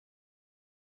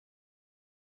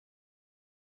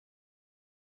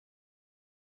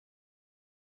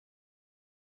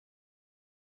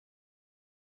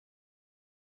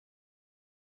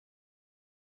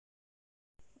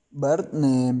Birth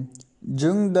name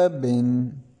Jung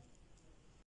Bin.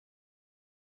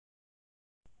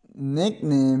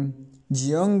 Nickname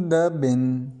Jung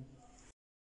Bin.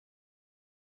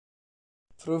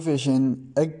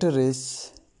 Profession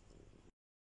actress.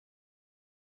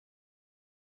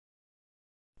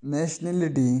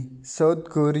 Nationality South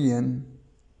Korean.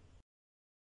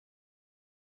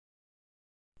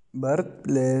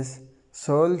 Birthplace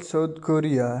Seoul, South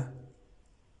Korea.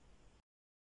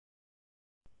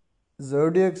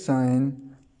 Zodiac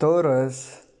sign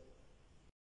Taurus.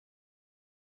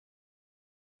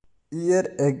 Year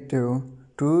active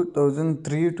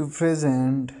 2003 to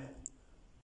present.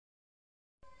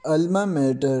 Alma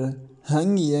mater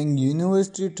Hanyang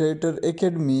University Theatre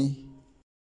Academy.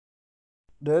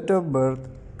 Date of birth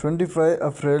 25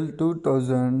 April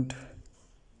 2000.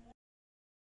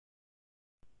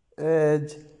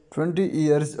 Age 20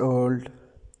 years old.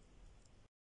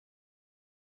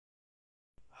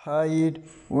 Height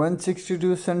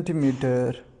 162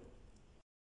 centimeter.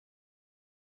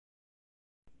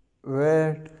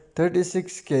 Weight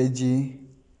 36 kg.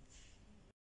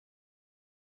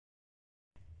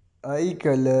 Eye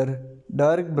color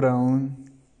dark brown.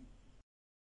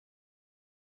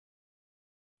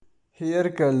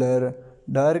 Hair color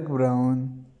dark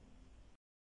brown.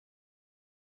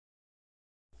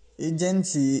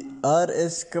 Agency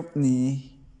RS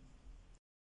Company.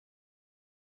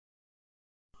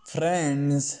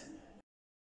 Friends.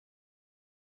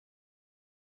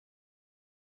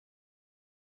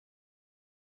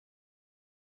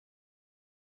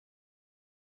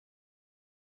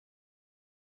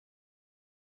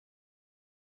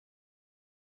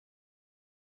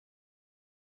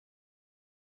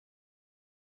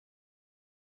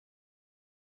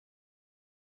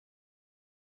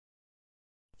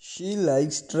 She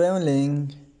likes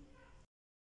traveling.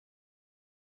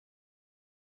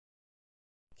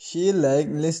 She likes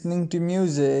listening to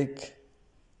music.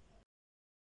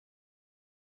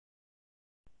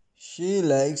 She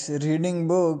likes reading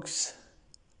books.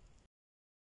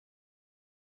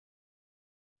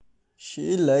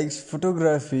 She likes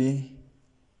photography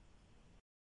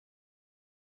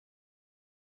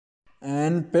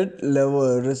and pet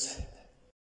lovers.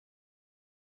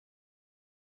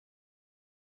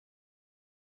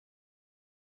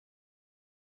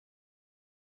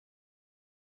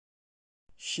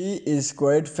 She is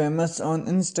quite famous on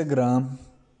Instagram.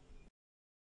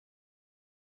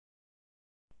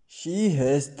 She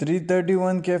has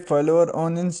 331k followers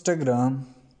on Instagram.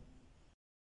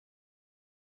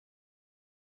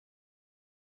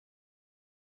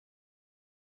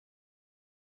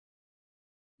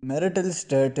 Marital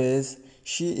status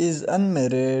she is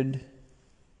unmarried.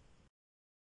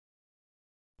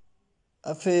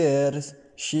 Affairs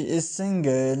she is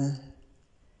single.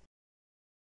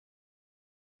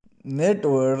 Net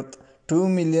worth $2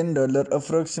 million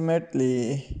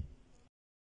approximately.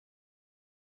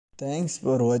 Thanks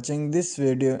for watching this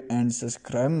video and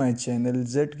subscribe my channel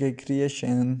ZK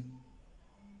Creation.